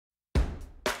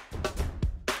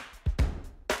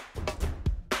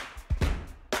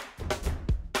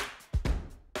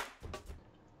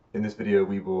In this video,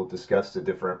 we will discuss the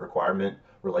different requirement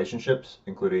relationships,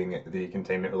 including the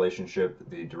containment relationship,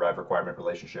 the derive requirement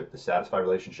relationship, the satisfy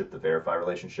relationship, the verify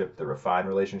relationship, the refine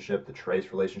relationship, the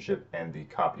trace relationship, and the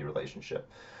copy relationship.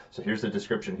 So here's the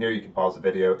description here. You can pause the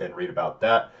video and read about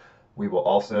that. We will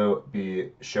also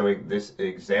be showing this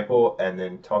example and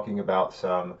then talking about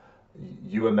some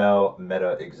UML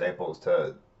meta examples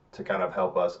to kind of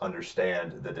help us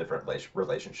understand the different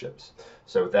relationships.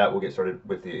 So with that, we'll get started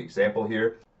with the example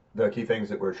here. The key things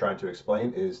that we're trying to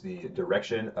explain is the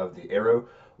direction of the arrow,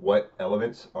 what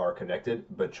elements are connected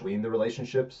between the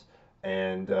relationships,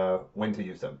 and when to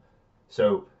use them.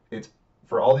 So it's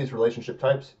for all these relationship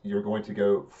types, you're going to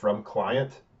go from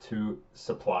client to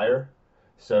supplier.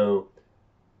 So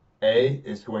A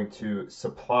is going to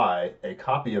supply a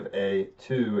copy of A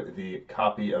to the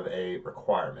copy of A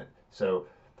requirement. So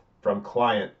from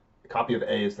client, copy of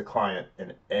A is the client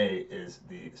and A is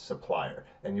the supplier.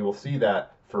 And you will see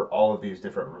that for all of these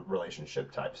different relationship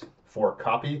types. For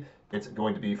copy, it's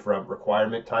going to be from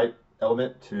requirement type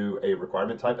element to a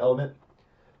requirement type element.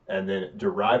 And then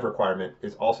derive requirement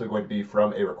is also going to be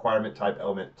from a requirement type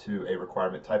element to a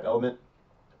requirement type element.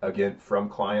 Again, from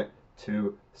client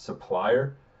to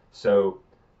supplier. So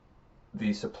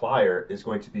the supplier is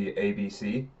going to be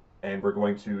ABC, and we're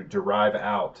going to derive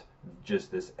out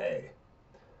just this A.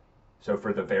 So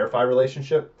for the verify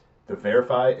relationship, the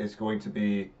verify is going to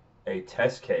be a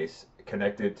test case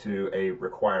connected to a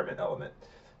requirement element.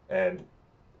 And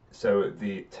so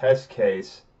the test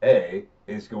case A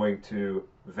is going to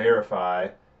verify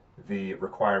the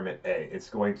requirement A.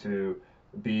 It's going to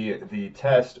be the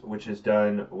test which is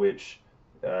done, which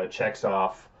checks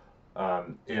off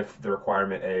if the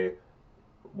requirement A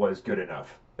was good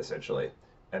enough, essentially.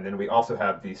 And then we also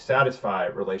have the satisfy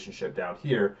relationship down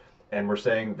here, and we're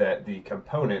saying that the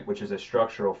component, which is a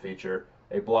structural feature,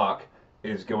 a block,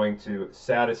 is going to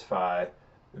satisfy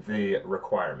the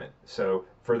requirement. So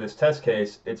for this test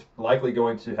case, it's likely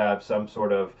going to have some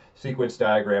sort of sequence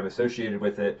diagram associated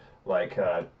with it, like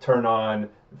turn on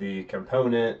the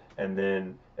component and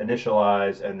then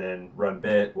initialize and then run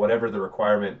bit, whatever the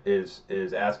requirement is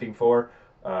asking for.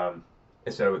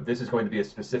 So this is going to be a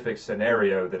specific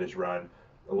scenario that is run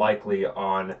likely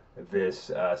on this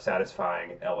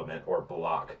satisfying element or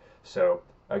block. So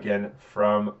again,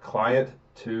 from client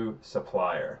to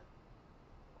supplier.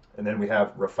 And then we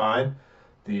have refine.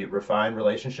 The refine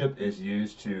relationship is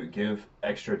used to give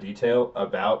extra detail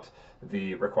about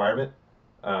the requirement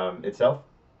itself.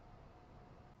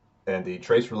 And the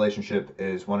trace relationship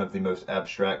is one of the most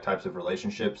abstract types of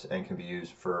relationships and can be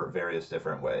used for various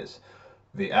different ways.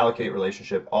 The allocate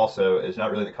relationship also is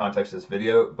not really in the context of this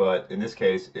video, but in this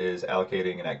case is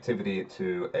allocating an activity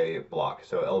to a block.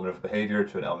 So element of behavior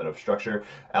to an element of structure.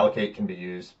 Allocate can be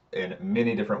used in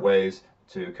many different ways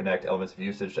to connect elements of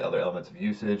usage to other elements of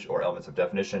usage, or elements of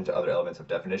definition to other elements of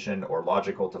definition, or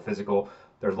logical to physical.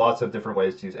 There's lots of different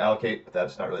ways to use allocate, but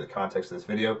that's not really the context of this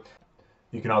video.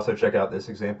 You can also check out this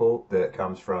example that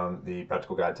comes from the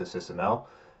Practical Guide to SysML.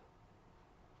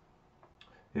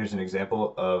 Here's an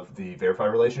example of the verify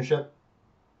relationship.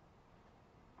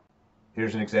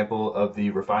 Here's an example of the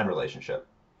refine relationship.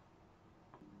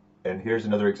 And here's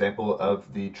another example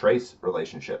of the trace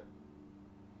relationship.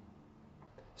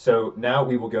 So now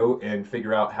we will go and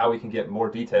figure out how we can get more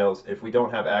details if we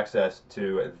don't have access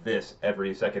to this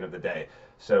every second of the day.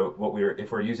 So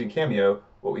if we're using Cameo,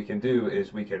 what we can do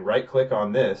is we can right click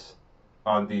on this,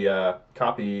 on the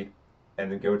copy,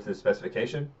 and then go to the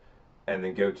specification, and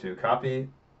then go to copy,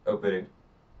 open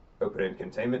in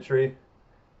containment tree,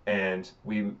 and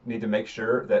we need to make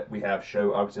sure that we have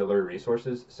show auxiliary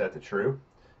resources set to true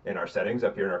in our settings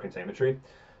up here in our containment tree.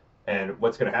 And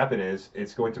what's going to happen is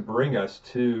it's going to bring us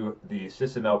to the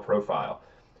SysML profile,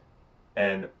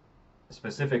 and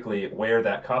specifically where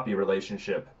that copy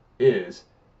relationship is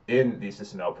in the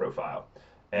SysML profile.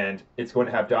 And it's going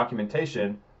to have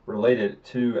documentation related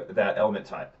to that element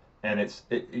type. And it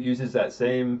uses that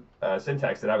same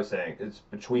syntax that I was saying. It's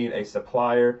between a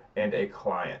supplier and a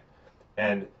client.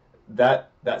 And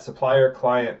that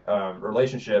supplier-client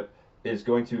relationship is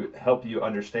going to help you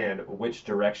understand which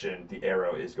direction the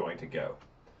arrow is going to go.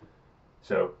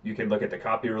 So you can look at the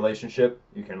copy relationship.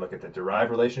 You can look at the derive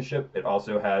relationship. It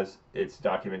also has its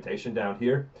documentation down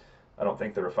here. I don't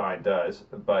think the refine does,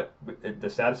 but the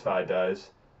satisfy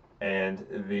does, and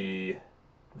the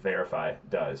verify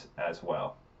does as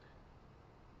well.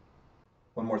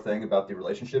 One more thing about the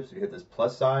relationships, you hit this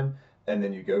plus sign and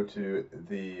then you go to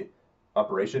the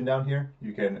operation down here.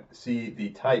 You can see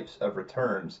the types of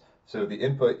returns. So the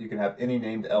input, you can have any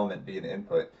named element be an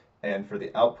input, and for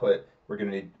the output we're going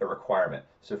to need a requirement.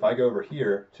 So if I go over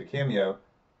here to Cameo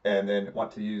and then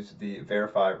want to use the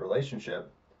verify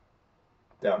relationship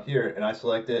down here, and I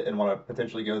select it and want to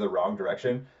potentially go the wrong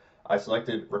direction, I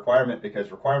selected requirement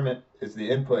because requirement is the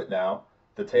input now,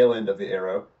 the tail end of the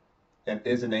arrow, and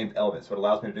is a named element, so it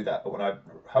allows me to do that. But when I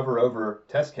hover over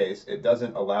test case, it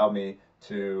doesn't allow me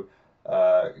to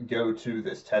go to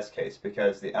this test case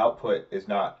because the output is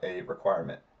not a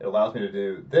requirement. It allows me to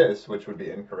do this, which would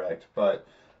be incorrect, but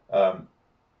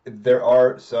there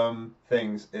are some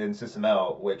things in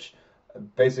SysML which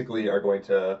basically are going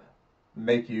to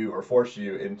make you or force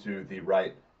you into the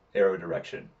right arrow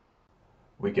direction.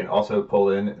 We can also pull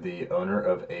in the owner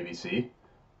of ABC,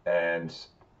 and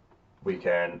we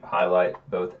can highlight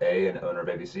both A and owner of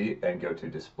ABC and go to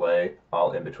display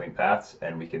all in between paths,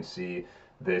 and we can see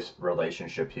this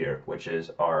relationship here, which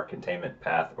is our containment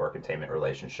path or containment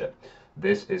relationship.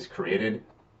 This is created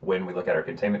when we look at our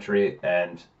containment tree,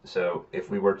 and so if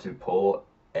we were to pull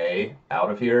A out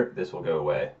of here, this will go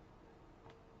away.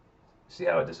 See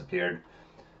how it disappeared?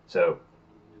 So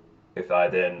if I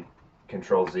then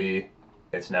Control Z,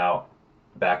 it's now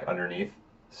back underneath.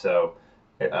 So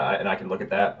and I can look at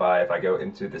that by, if I go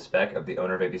into the spec of the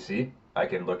owner of ABC, I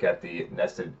can look at the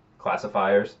nested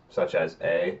classifiers such as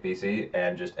A, B, C,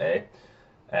 and just A,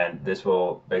 and this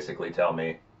will basically tell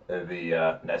me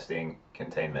the nesting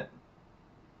containment,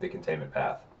 the containment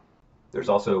path. There's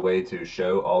also a way to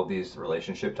show all these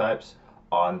relationship types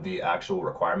on the actual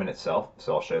requirement itself,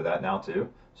 so I'll show that now too.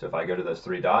 So if I go to those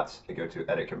three dots, I go to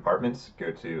edit compartments,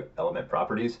 go to element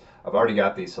properties. I've already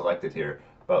got these selected here,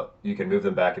 but you can move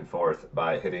them back and forth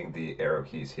by hitting the arrow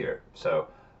keys here. So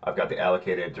I've got the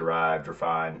allocated, derived,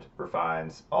 refined,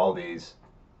 refines. All these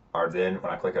are then,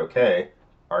 when I click OK,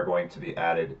 are going to be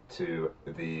added to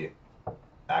the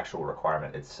actual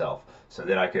requirement itself. So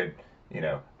then I could,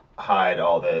 hide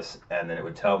all this, and then it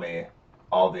would tell me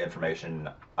all the information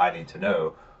I need to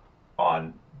know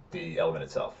on the element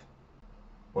itself.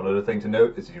 One other thing to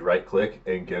note is if you right click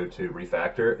and go to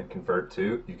refactor and convert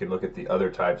to, you can look at the other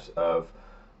types of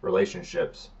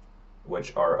relationships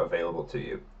which are available to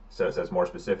you. So it says more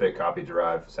specific, copy,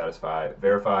 derive, satisfy,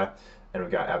 verify, and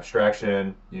we've got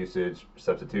abstraction, usage,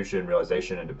 substitution,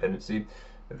 realization, and dependency.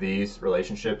 These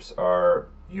relationships are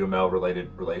UML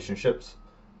related relationships,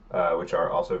 which are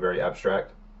also very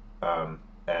abstract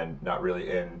and not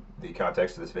really in the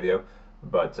context of this video,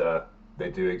 but they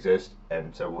do exist.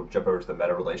 And so we'll jump over to the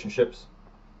meta relationships,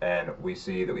 and we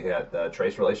see that we had the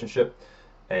trace relationship,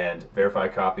 and verify,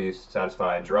 copies,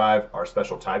 satisfy, and derive are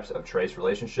special types of trace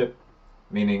relationship,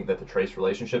 meaning that the trace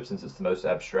relationship, since it's the most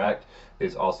abstract,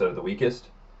 is also the weakest.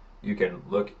 You can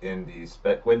look in the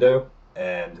spec window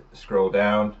and scroll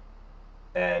down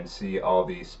and see all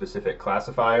the specific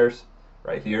classifiers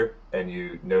right here, and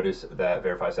you notice that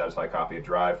verify, satisfy, copy, and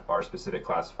derive are specific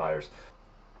classifiers.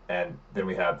 And then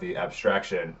we have the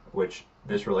abstraction, which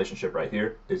this relationship right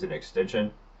here is an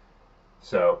extension.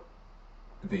 So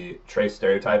the trace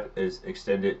stereotype is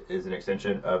an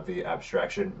extension of the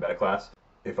abstraction metaclass.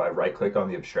 If I right click on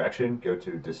the abstraction, go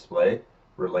to display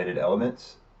related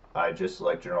elements, I just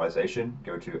select generalization,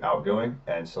 go to outgoing,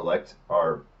 and select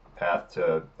our path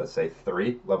to, let's say,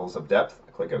 3 levels of depth.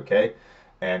 I click OK,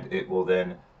 and it will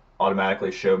then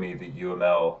automatically show me the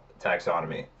UML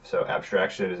taxonomy. So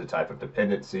abstraction is a type of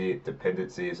dependency,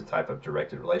 dependency is a type of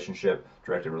directed relationship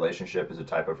is a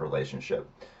type of relationship,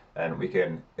 and we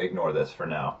can ignore this for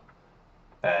now.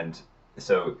 And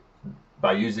so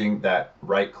by using that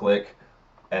right click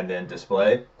and then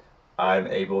display, I'm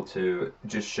able to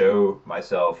just show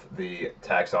myself the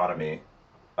taxonomy,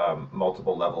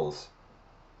 multiple levels,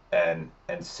 and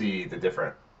see the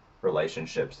different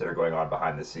relationships that are going on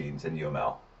behind the scenes in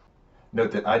UML.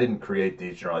 Note that I didn't create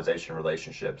these generalization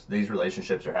relationships. These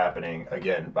relationships are happening,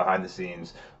 again, behind the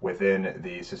scenes within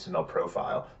the SysML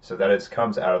profile. So that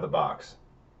comes out of the box.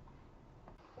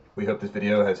 We hope this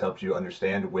video has helped you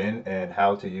understand when and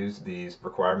how to use these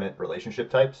requirement relationship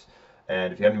types.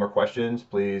 And if you have any more questions,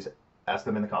 please ask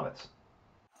them in the comments.